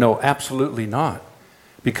 No, absolutely not.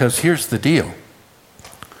 Because here's the deal.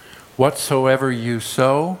 Whatsoever you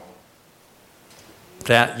sow,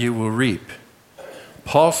 that you will reap.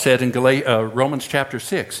 Paul said in Romans chapter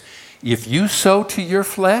 6, if you sow to your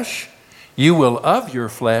flesh, you will of your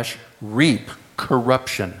flesh reap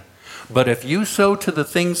corruption. But if you sow to the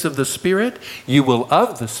things of the Spirit, you will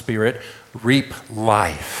of the Spirit reap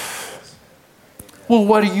life. Well,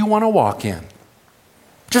 what do you want to walk in?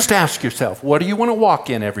 Just ask yourself, what do you want to walk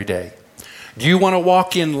in every day? Do you want to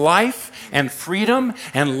walk in life and freedom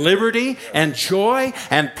and liberty and joy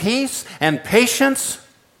and peace and patience?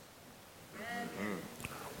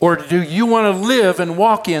 Or do you want to live and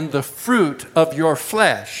walk in the fruit of your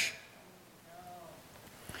flesh?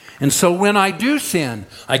 And so when I do sin,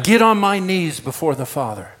 I get on my knees before the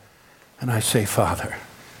Father and I say, Father,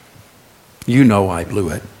 you know I blew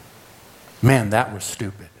it. Man, that was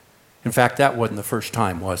stupid. In fact, that wasn't the first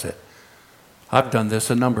time, was it? I've done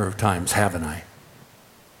this a number of times, haven't I?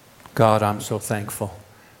 God, I'm so thankful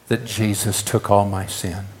that Jesus took all my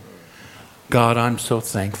sin. God, I'm so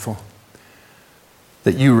thankful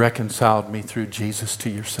that you reconciled me through Jesus to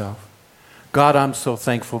yourself. God, I'm so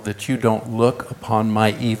thankful that you don't look upon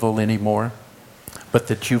my evil anymore, but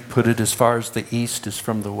that you've put it as far as the east is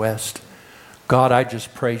from the west. God, I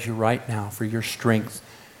just praise you right now for your strength,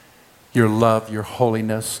 your love, your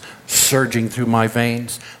holiness surging through my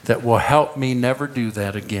veins that will help me never do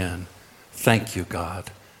that again. Thank you,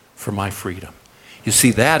 God, for my freedom. You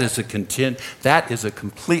see, that is a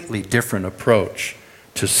completely different approach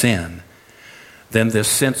to sin than this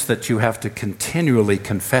sense that you have to continually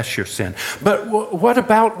confess your sin. But what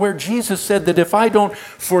about where Jesus said that if I don't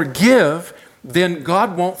forgive, then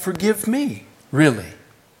God won't forgive me? Really?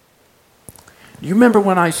 You remember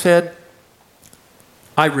when I said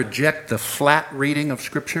I reject the flat reading of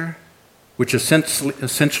Scripture, which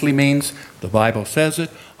essentially means the Bible says it,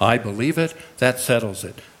 I believe it, that settles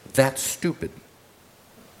it. That's stupid.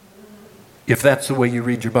 If that's the way you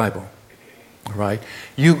read your Bible, all right?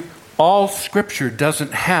 All Scripture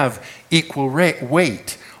doesn't have equal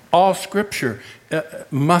weight. All Scripture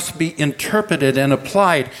must be interpreted and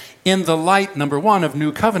applied in the light, number one, of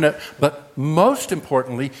New Covenant, but most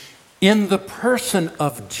importantly, in the person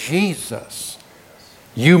of Jesus.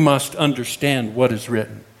 You must understand what is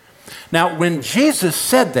written. Now, when Jesus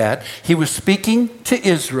said that, he was speaking to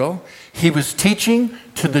Israel. He was teaching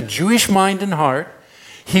to the Jewish mind and heart.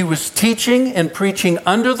 He was teaching and preaching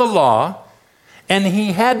under the law, and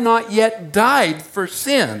he had not yet died for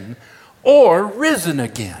sin or risen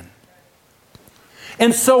again.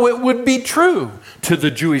 And so it would be true to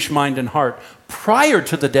the Jewish mind and heart prior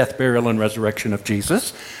to the death, burial, and resurrection of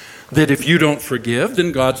Jesus that if you don't forgive,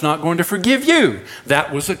 then God's not going to forgive you.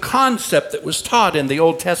 That was a concept that was taught in the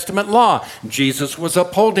Old Testament law. Jesus was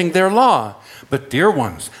upholding their law. But dear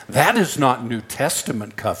ones, that is not New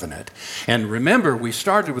Testament covenant. And remember, we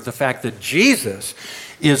started with the fact that Jesus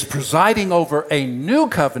is presiding over a new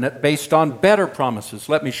covenant based on better promises.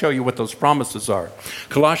 Let me show you what those promises are.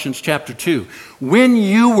 Colossians chapter 2. When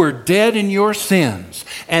you were dead in your sins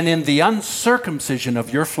and in the uncircumcision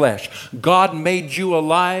of your flesh, God made you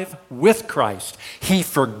alive with Christ. He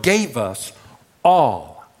forgave us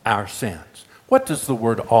all our sins. What does the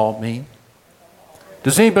word all mean?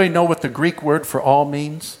 Does anybody know what the Greek word for all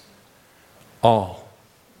means? All.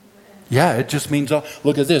 Yeah, it just means all.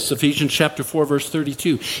 Look at this, Ephesians chapter 4, verse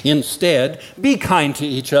 32. Instead, be kind to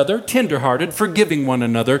each other, tenderhearted, forgiving one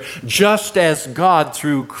another, just as God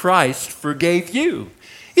through Christ forgave you.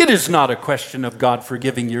 It is not a question of God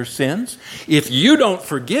forgiving your sins. If you don't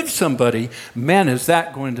forgive somebody, man, is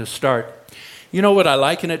that going to start? You know what I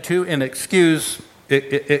liken it to? And excuse the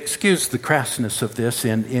crassness of this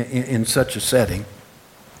in such a setting.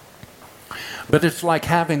 But it's like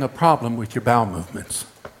having a problem with your bowel movements.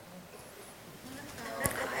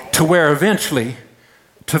 To where eventually,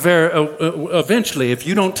 if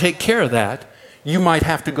you don't take care of that, you might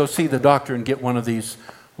have to go see the doctor and get one of these,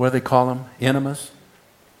 what do they call them? Enemas?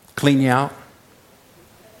 Clean you out.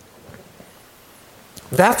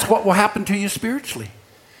 That's what will happen to you spiritually.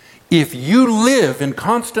 If you live in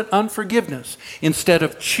constant unforgiveness instead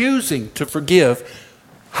of choosing to forgive,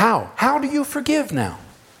 how? How do you forgive now?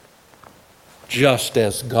 Just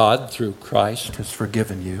as God through Christ has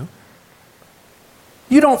forgiven you.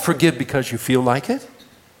 You don't forgive because you feel like it.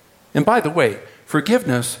 And by the way,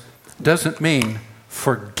 forgiveness doesn't mean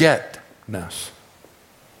forgetness.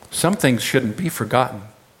 Some things shouldn't be forgotten.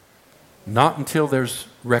 Not until there's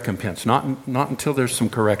recompense. Not until there's some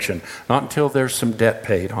correction. Not until there's some debt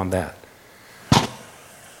paid on that.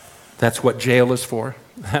 That's what jail is for.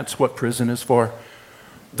 That's what prison is for.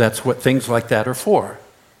 That's what things like that are for.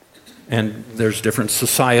 And there's different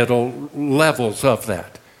societal levels of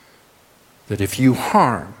that. That if you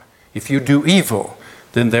harm, if you do evil,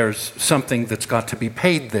 then there's something that's got to be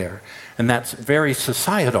paid there. And that's very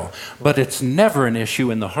societal. But it's never an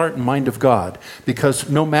issue in the heart and mind of God. Because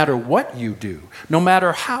no matter what you do, no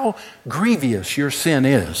matter how grievous your sin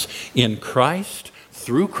is, in Christ,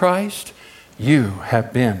 through Christ, you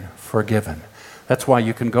have been forgiven. That's why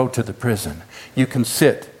you can go to the prison. You can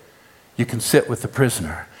sit with the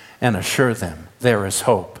prisoner and assure them there is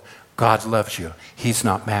hope. God loves you. He's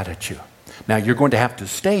not mad at you. Now, you're going to have to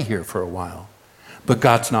stay here for a while, but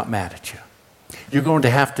God's not mad at you. You're going to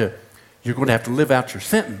have to live out your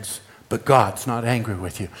sentence, but God's not angry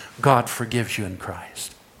with you. God forgives you in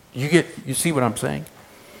Christ. You see what I'm saying?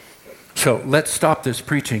 So let's stop this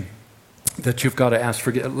preaching that you've got to ask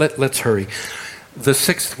forgiveness. Let's hurry. The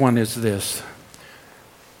sixth one is this.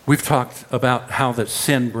 We've talked about how that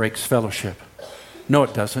sin breaks fellowship. No,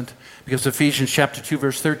 it doesn't. Because Ephesians chapter 2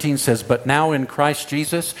 verse 13 says, but now in Christ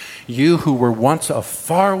Jesus, you who were once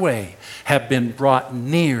far away have been brought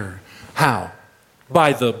near. How?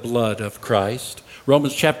 By the blood of Christ.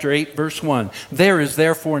 Romans chapter 8 verse 1. There is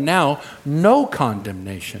therefore now no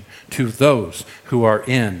condemnation to those who are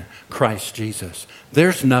in Christ Jesus.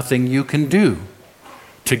 There's nothing you can do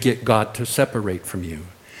to get God to separate from you.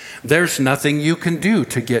 There's nothing you can do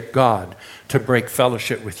to get God to break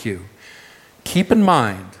fellowship with you. Keep in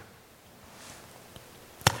mind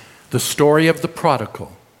the story of the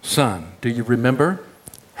prodigal son. Do you remember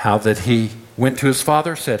how that he went to his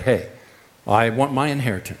father, said, hey, I want my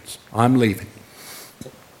inheritance. I'm leaving.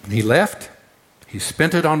 And he left. He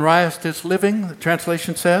spent it on riotous living, the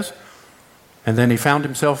translation says. And then he found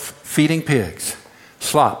himself feeding pigs,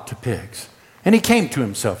 slop to pigs. And he came to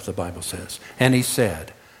himself, the Bible says. And he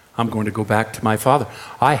said, I'm going to go back to my father.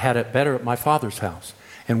 I had it better at my father's house.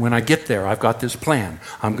 And when I get there, I've got this plan.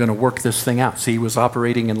 I'm going to work this thing out. See, he was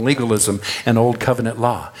operating in legalism and old covenant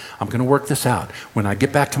law. I'm going to work this out. When I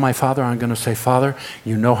get back to my father, I'm going to say, Father,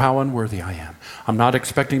 you know how unworthy I am. I'm not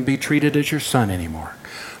expecting to be treated as your son anymore.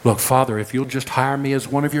 Look, Father, if you'll just hire me as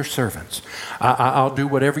one of your servants, I'll do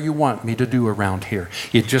whatever you want me to do around here.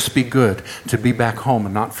 It'd just be good to be back home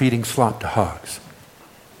and not feeding slop to hogs.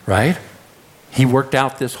 Right? He worked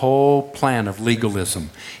out this whole plan of legalism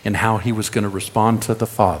and how he was going to respond to the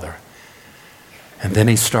Father. And then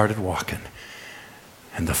he started walking.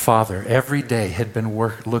 And the Father every day had been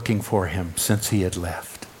looking for him since he had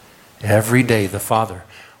left. Every day the Father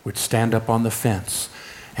would stand up on the fence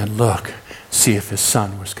and look, see if his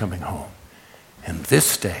son was coming home. And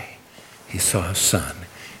this day he saw his son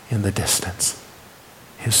in the distance.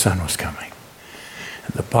 His son was coming.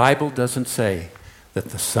 And the Bible doesn't say that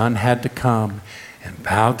the son had to come and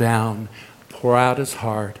bow down, pour out his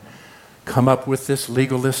heart, come up with this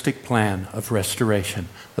legalistic plan of restoration.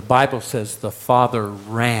 The Bible says the father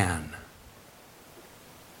ran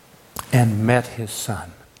and met his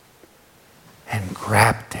son and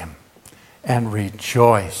grabbed him and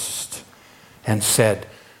rejoiced and said,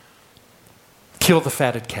 kill the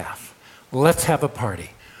fatted calf. Let's have a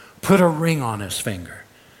party. Put a ring on his finger.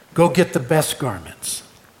 Go get the best garments.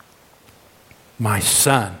 My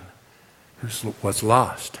son, who was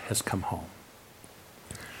lost, has come home.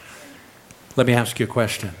 Let me ask you a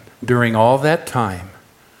question. During all that time,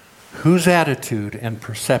 whose attitude and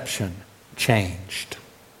perception changed?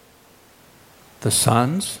 The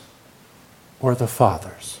son's or the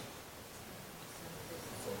father's?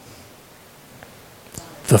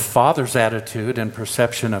 The father's attitude and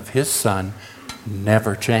perception of his son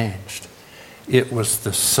never changed. It was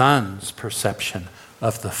the son's perception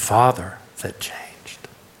of the father that changed.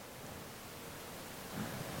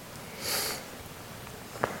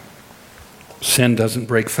 Sin doesn't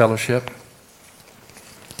break fellowship.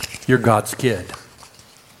 You're God's kid.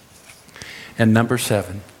 And number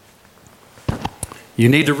 7, you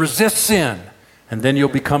need to resist sin, and then you'll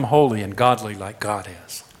become holy and godly like God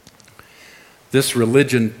is. This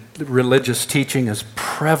religious teaching is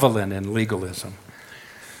prevalent in legalism.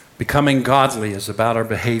 Becoming godly is about our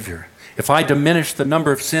behavior. If I diminish the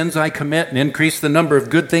number of sins I commit and increase the number of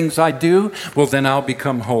good things I do, well, then I'll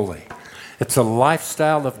become holy. It's a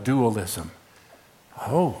lifestyle of dualism.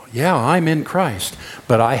 Oh, yeah, I'm in Christ,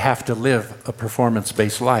 but I have to live a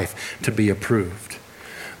performance-based life to be approved.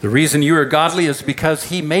 The reason you are godly is because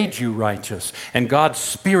He made you righteous, and God's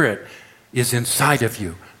Spirit is inside of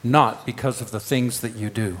you, not because of the things that you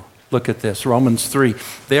do. Look at this, Romans 3.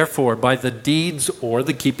 Therefore, by the deeds or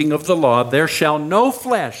the keeping of the law, there shall no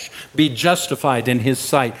flesh be justified in His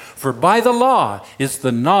sight. For by the law is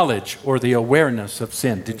the knowledge or the awareness of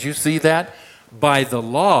sin. Did you see that? By the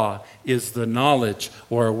law is the knowledge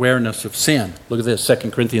or awareness of sin. Look at this, 2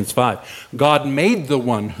 Corinthians 5. God made the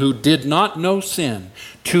one who did not know sin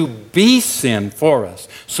to be sin for us,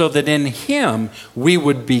 so that in Him we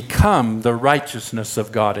would become the righteousness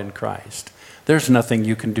of God in Christ. There's nothing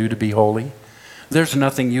you can do to be holy. There's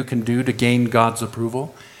nothing you can do to gain God's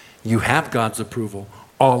approval. You have God's approval,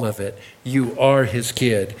 all of it. You are His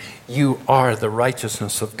kid. You are the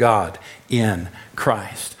righteousness of God in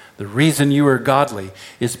Christ. The reason you are godly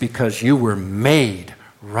is because you were made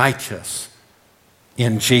righteous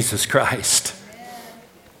in Jesus Christ.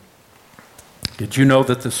 Did you know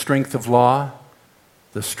that the strength of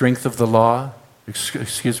the strength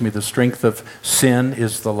of sin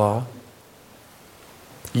is the law?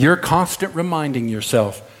 You're constant reminding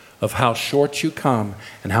yourself of how short you come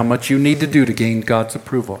and how much you need to do to gain God's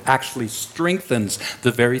approval actually strengthens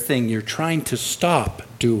the very thing you're trying to stop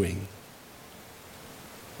doing.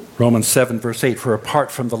 Romans 7 verse 8, for apart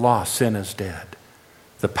from the law, sin is dead.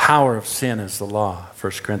 The power of sin is the law,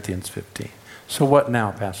 1 Corinthians 15. So what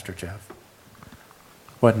now, Pastor Jeff?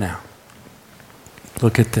 What now?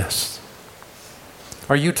 Look at this.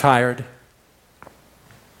 Are you tired?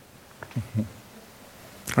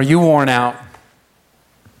 Are you worn out?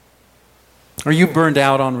 Are you burned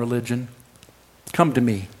out on religion? Come to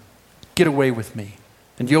me. Get away with me,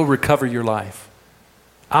 and you'll recover your life.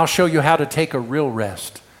 I'll show you how to take a real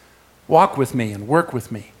rest. Walk with me and work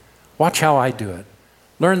with me. Watch how I do it.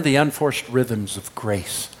 Learn the unforced rhythms of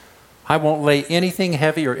grace. I won't lay anything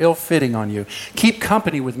heavy or ill-fitting on you. Keep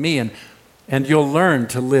company with me and you'll learn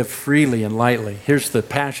to live freely and lightly. Here's the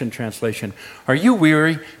Passion Translation. Are you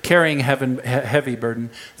weary, carrying heavy burden?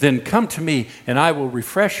 Then come to me, and I will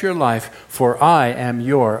refresh your life, for I am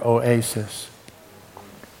your oasis.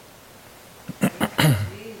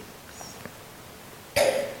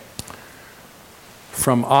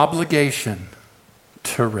 From obligation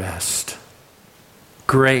to rest.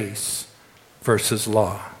 Grace versus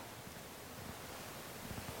law.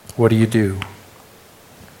 What do you do?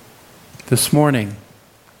 This morning,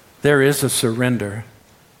 there is a surrender.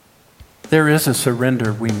 There is a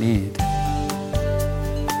surrender we need.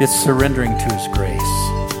 It's surrendering to His grace.